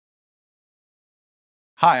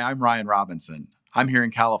Hi, I'm Ryan Robinson. I'm here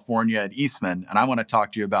in California at Eastman, and I want to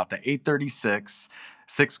talk to you about the 836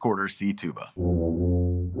 6/4 C tuba.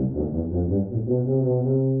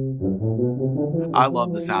 I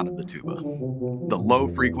love the sound of the tuba. The low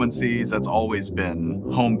frequencies, that's always been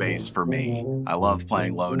home base for me. I love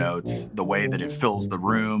playing low notes, the way that it fills the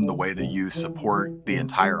room, the way that you support the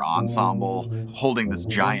entire ensemble, holding this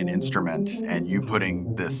giant instrument and you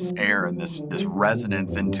putting this air and this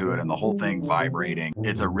resonance into it and the whole thing vibrating.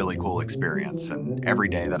 It's a really cool experience, and every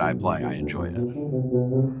day that I play, I enjoy it.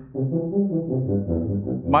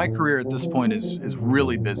 My career at this point is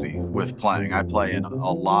really busy with playing. I play in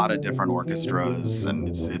a lot of different orchestras, and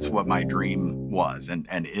it's what my dream was and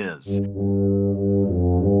is.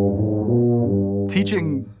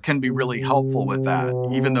 Teaching can be really helpful with that.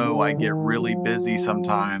 Even though I get really busy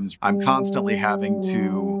sometimes, I'm constantly having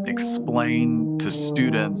to explain to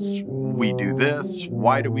students, we do this,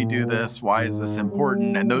 why do we do this, why is this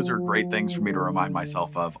important? And those are great things for me to remind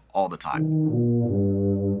myself of all the time.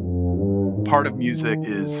 Part of music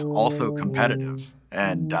is also competitive,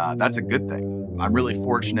 and that's a good thing. I'm really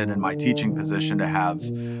fortunate in my teaching position to have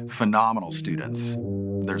phenomenal students.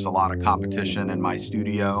 There's a lot of competition in my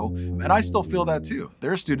studio, and I still feel that too.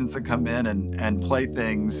 There are students that come in and play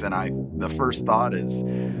things, and the first thought is,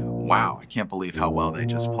 wow, I can't believe how well they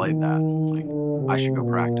just played that. Like, I should go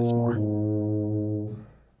practice more.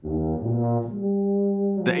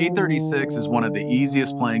 The 836 is one of the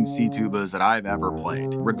easiest playing C tubas that I've ever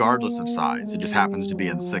played, regardless of size. It just happens to be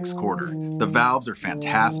in 6/4. The valves are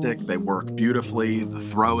fantastic. They work beautifully. The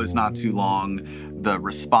throw is not too long. The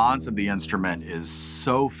response of the instrument is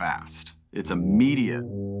so fast. It's immediate.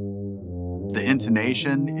 The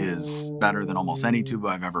intonation is better than almost any tuba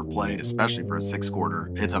I've ever played, especially for a 6/4.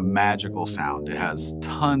 It's a magical sound. It has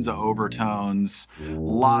tons of overtones,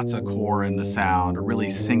 lots of core in the sound, a really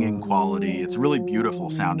singing quality. It's a really beautiful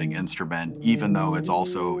sounding instrument, even though it's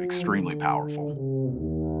also extremely powerful.